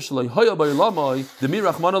Achiv Shalai Hoya Bayilamai Demi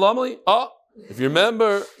Rachman Alamali. If you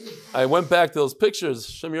remember, I went back to those pictures.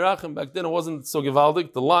 Shem Yerachim, back then it wasn't so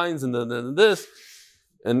gewaldic, the lines and this.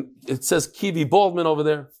 And it says Kivi Baldman over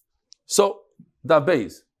there. So, that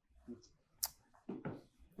base.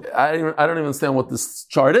 I don't even understand what this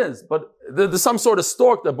chart is, but there's some sort of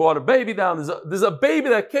stork that brought a baby down. There's a baby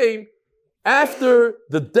that came after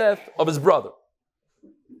the death of his brother.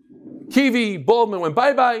 Kivi Baldman went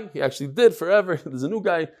bye-bye. He actually did forever. There's a new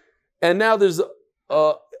guy. And now there's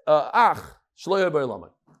Ach, Shloya Bar Lama.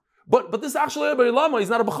 But this Ach Shloya Bar Lama, he's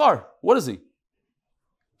not a Bechar. What is he?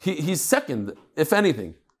 He's second, if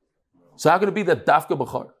anything. So how could it be that Dafka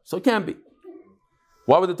Bechar? So it can't be.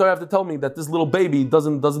 Why would the Torah have to tell me that this little baby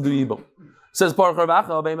doesn't do Yibum? Says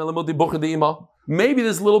maybe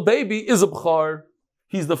this little baby is a Bechar.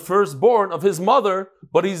 He's the firstborn of his mother,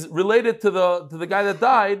 but he's related to the guy that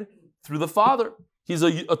died through the father. He's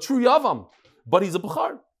a true Yavam, but he's a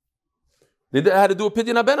Bechar. They had to do a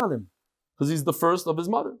Pidyon Aben on him because he's the first of his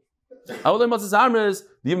mother.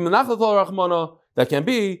 That can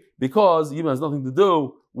be because Yibum has nothing to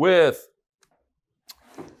do with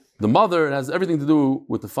the mother, it has everything to do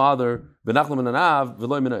with the father.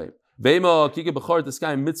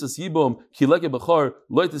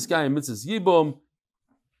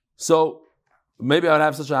 So maybe I would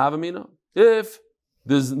have such a havamina. If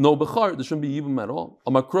there's no bechar, there shouldn't be yibum at all.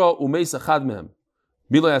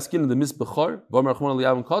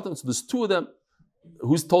 So there's two of them.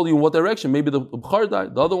 Who's told you in what direction? Maybe the bechar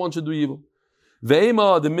died. The other one should do yibum.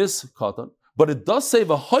 The mis katan. But it does say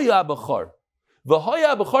v'hoya bechar.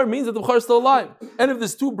 V'hoya bechar means that the bechar is still alive. And if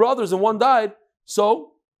there's two brothers and one died,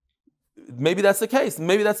 so maybe that's the case.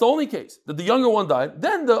 Maybe that's the only case. That the younger one died,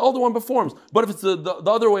 then the older one performs. But if it's the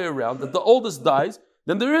other way around, that the oldest dies,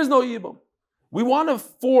 then there is no yibum. We want to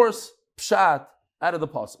force pshat out of the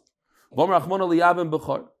pasuk.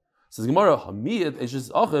 Says Gemara,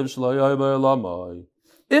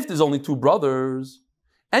 if there's only two brothers,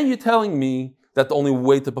 and you're telling me that the only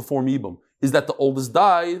way to perform Yibum is that the oldest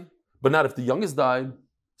died, but not if the youngest died,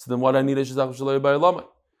 so then why do I need Eshes Achim Shelo Yibay Lamai?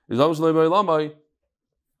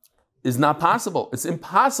 Is not possible. It's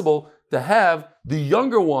impossible to have the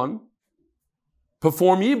younger one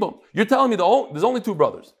perform Yibum. You're telling me there's only two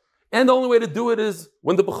brothers. And the only way to do it is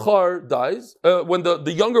when the Bechar dies, when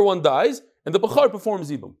the younger one dies, and the Bechar performs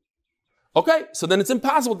Yibum. Okay, so then it's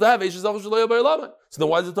impossible to have Eshes Achim Shelo Yibay Lamai. So then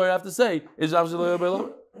why does the Torah have to say Eshes Achim Shelo Yibay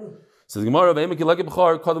Lamai? So the Gemara,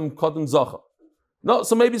 Bechar Zacha. No,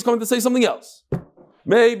 so maybe he's coming to say something else.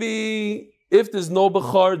 Maybe if there's no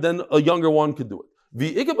Bechar, then a younger one could do it.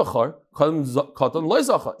 Even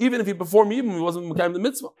if he performed Yibum, he wasn't Mekayim the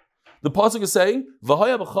mitzvah. The pasuk is saying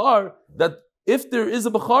V'haya Bechar, that if there is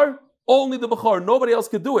a Bechar, only the Bechar, nobody else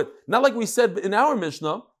could do it. Not like we said in our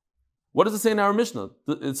Mishnah. What does it say in our Mishnah?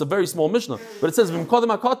 It's a very small Mishnah, but it says V'mkodem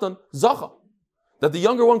HaKatan Zacha, that the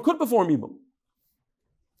younger one could perform Yibum.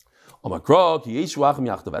 At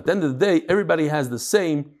the end of the day, everybody has the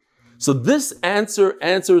same. So this answer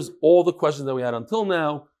answers all the questions that we had until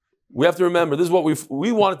now. We have to remember, this is what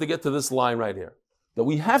we wanted to get to this line right here. That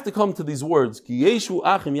we have to come to these words.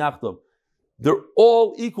 They're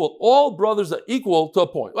all equal. All brothers are equal to a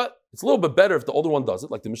point. Well, it's a little bit better if the older one does it,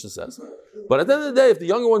 like the Mishnah says. But at the end of the day, if the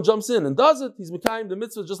younger one jumps in and does it, he's Mekayim the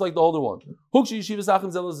mitzvah just like the older one.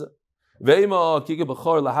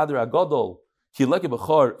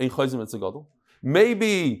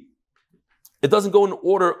 Maybe it doesn't go in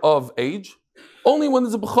order of age. Only when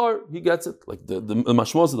there's a Bechar, he gets it. Like the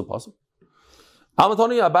mashmos of the pasuk. The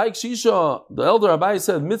elder Abai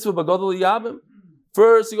said, Mitzvah Bagadol Yabim.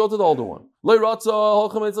 First, you go to the older one. If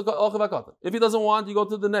he doesn't want, you go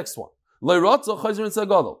to the next one.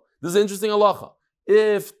 This is an interesting halacha.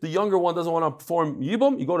 If the younger one doesn't want to perform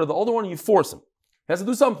Yibum, you go to the older one and you force him. He has to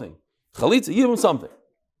do something. Chalitza, Yibum, something.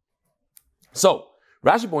 So,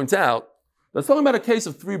 Rashi points out, let's talk about a case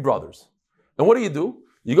of three brothers. And what do?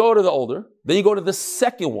 You go to the older, then you go to the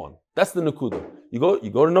second one. That's the Nakuda. You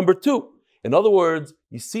go to number two. In other words,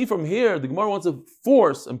 you see from here, the Gemara wants to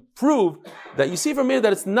force and prove that you see from here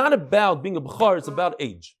that it's not about being a Bechar, it's about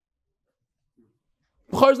age.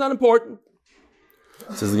 Bechar is not important.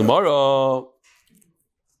 Says the Gemara,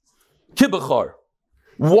 Kibechar.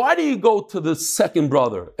 Why do you go to the second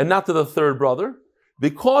brother and not to the third brother?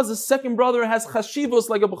 Because the second brother has chashivos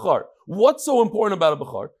like a Bechar. What's so important about a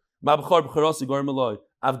Bechar?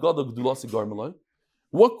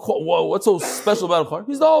 What's so special about a Bechar?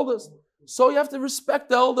 He's the oldest. So you have to respect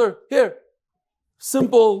the elder. Here,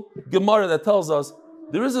 simple Gemara that tells us,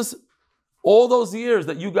 there is this, all those years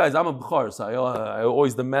that you guys, I'm a Bechar, so I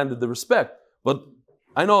always demanded the respect. But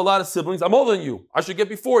I know a lot of siblings, I'm older than you. I should get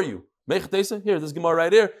before you. Here, this Gemara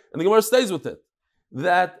right here, and the Gemara stays with it.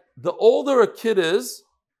 That the older a kid is,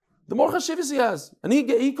 the more chashivas he has. And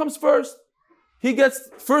he comes first. He gets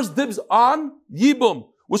first dibs on Yibum,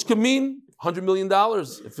 which can mean $100 million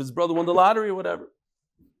if his brother won the lottery or whatever.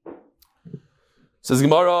 Says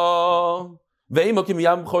Gemara, maybe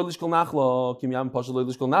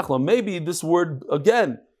this word,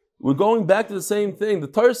 again, we're going back to the same thing. The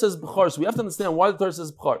Torah says Bechar, so we have to understand why the Torah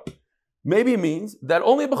says Bechar. Maybe it means that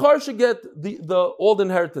only Bechar should get the old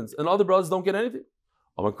inheritance, and other brothers don't get anything.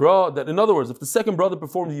 That in other words, if the second brother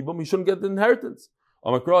performed Yibum, he shouldn't get the inheritance.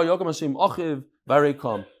 No,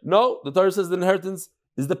 the Torah says the inheritance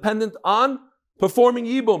is dependent on performing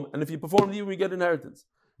Yibum, and if you perform Yibum, you get inheritance.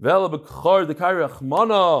 But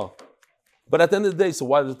at the end of the day, so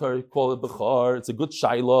why does the Torah call it Bechar? It's a good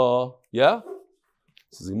shaila, yeah?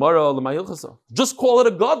 Just call it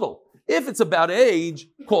a gadol. If it's about age,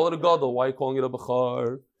 call it a gadol. Why are you calling it a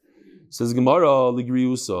Bechar? Says Gemara,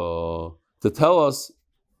 Ligriusa, to tell us,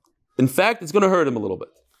 in fact, it's going to hurt him a little bit.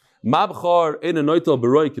 So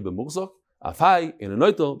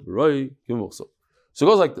it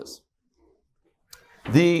goes like this.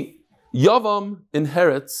 The Yavam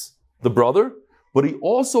inherits the brother, but he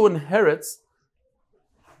also inherits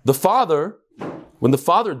the father when the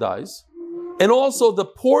father dies, and also the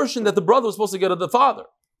portion that the brother was supposed to get of the father.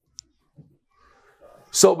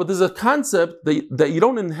 So, but there's a concept that you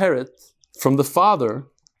don't inherit from the father,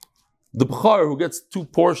 the Bechar who gets two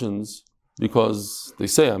portions, because they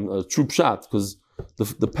say I'm a true pshat, because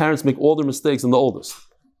the parents make all their mistakes in the oldest.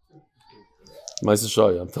 I'm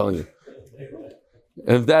telling you.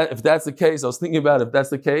 If that's the case, I was thinking about it, if that's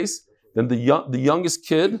the case, then the youngest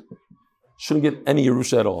kid shouldn't get any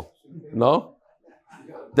Yerusha at all. No?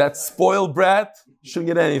 That spoiled brat shouldn't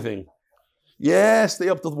get anything. Yeah, stay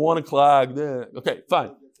up till 1 o'clock. Okay,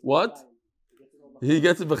 fine. What? He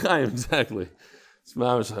gets it b'chaim, exactly.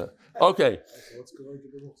 Okay.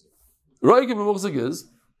 Roy Kibbutz is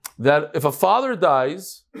that if a father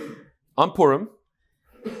dies on Purim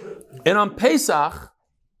and on Pesach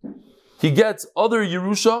he gets other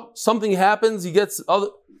Yerusha, something happens, he gets other.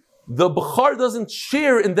 The Bechar doesn't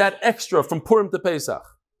share in that extra from Purim to Pesach.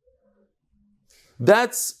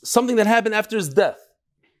 That's something that happened after his death.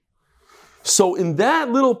 So in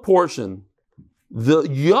that little portion, the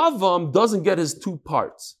Yavam doesn't get his 2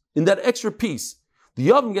 parts. In that extra piece, the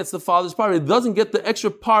Yavam gets the father's part, it doesn't get the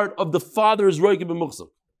extra part of the father's Roike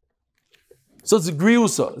b'Muchzak. So it's a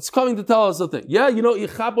Griusa. It's coming to tell us something. Yeah, you know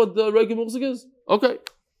what the Roike b'Muchzak is? Okay.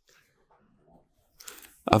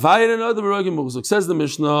 Says the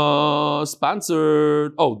Mishnah,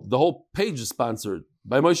 sponsored. Oh, the whole page is sponsored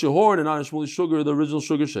by Moshe Horn and Anna Shmuley Sugar, the original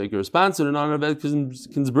sugar shaker. Sponsored in honor of Ed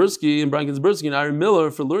Kinsbursky and Brian Kinsbursky and Aaron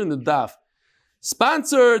Miller for learning the daf.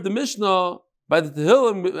 Sponsored the Mishnah by the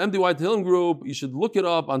Tehillim, MDY Tehillim group. You should look it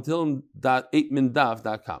up on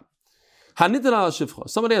tehillim.8mindaf.com. Hanitan al Shifcha.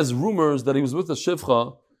 Somebody has rumors that he was with a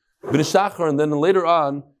Shifcha, bin Shachar, and then later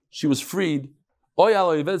on she was freed. I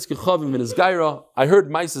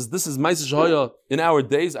heard Mises. This is Mises Shahaya in our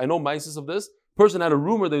days. I know Mises of this. Person had a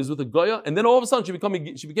rumor that he was with a Goya, and then all of a sudden she became a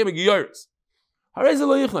Giyaris.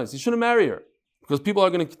 You shouldn't marry her because people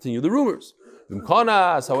are going to continue the rumors.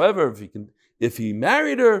 However, if he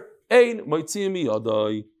married her,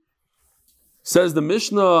 says the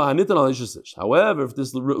Mishnah. However, if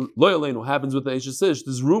this loyal happens with the Eishesish,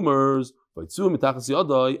 there's rumors,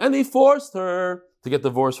 and they forced her to get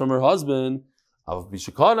divorced from her husband. We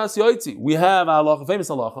have a famous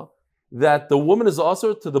halacha that the woman is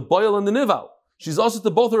also to the boil and the nival. She's also to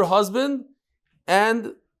both her husband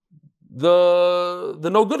and the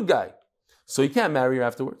no good guy. So you can't marry her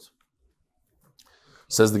afterwards.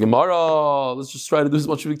 Says the Gemara, let's just try to do as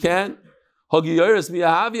much as we can.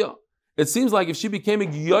 It seems like if she became a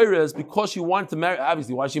Giyaris because she wanted to marry,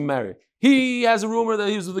 obviously, why she married? He has a rumor that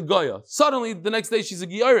he was with a Goya. Suddenly, the next day, she's a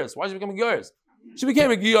Giyaris. Why did she become a Giyaris? She became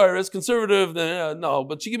a Giyaris, conservative, no,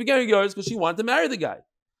 but she became a Giyaris because she wanted to marry the guy.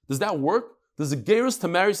 Does that work? Does a Giyaris to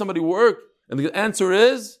marry somebody work? And the answer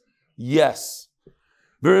is yes.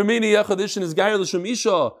 If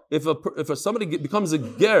somebody becomes a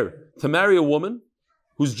ger to marry a woman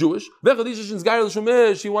who's Jewish,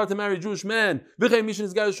 he wanted to marry a Jewish man.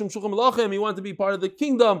 He wanted to be part of the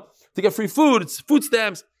kingdom to get free food, it's food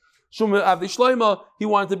stamps. He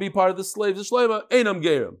wanted to be part of the slaves of Shlomo. Einam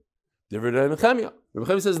gerim. Rebbe Nechemia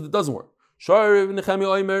says it doesn't work.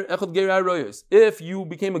 If you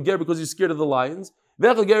became a ger because you're scared of the lions,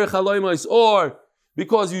 or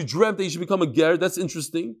because you dreamt that you should become a ger, that's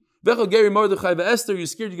interesting. You're scared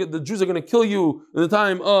the Jews are going to kill you in the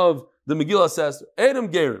time of the Megillah says, Adam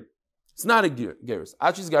gerim. It's not a geris.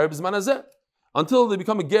 Until they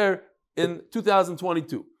become a ger in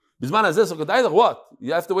 2022. What?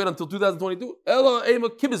 You have to wait until 2022?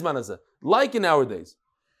 Like in our days.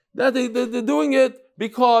 That they're doing it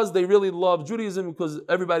because they really love Judaism, because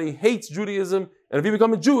everybody hates Judaism, and if you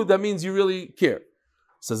become a Jew, that means you really care.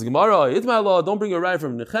 Says the Gemara, don't bring a raya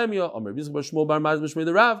from Nechemia,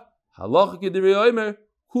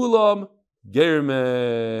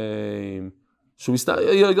 should we start?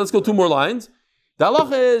 Let's go 2 more lines. The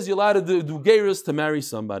halacha is you're allowed to do gerus to marry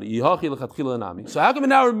somebody. So how come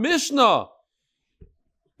in our Mishnah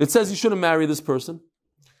it says you shouldn't marry this person?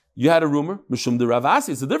 You had a rumor, Mishum de Ravasi,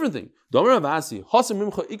 it's a different thing.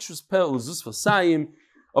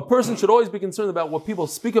 A person should always be concerned about what people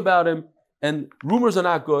speak about him, and rumors are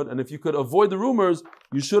not good, and if you could avoid the rumors,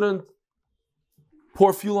 you shouldn't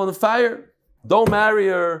pour fuel on the fire. Don't marry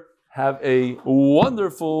her. Have a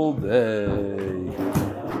wonderful day.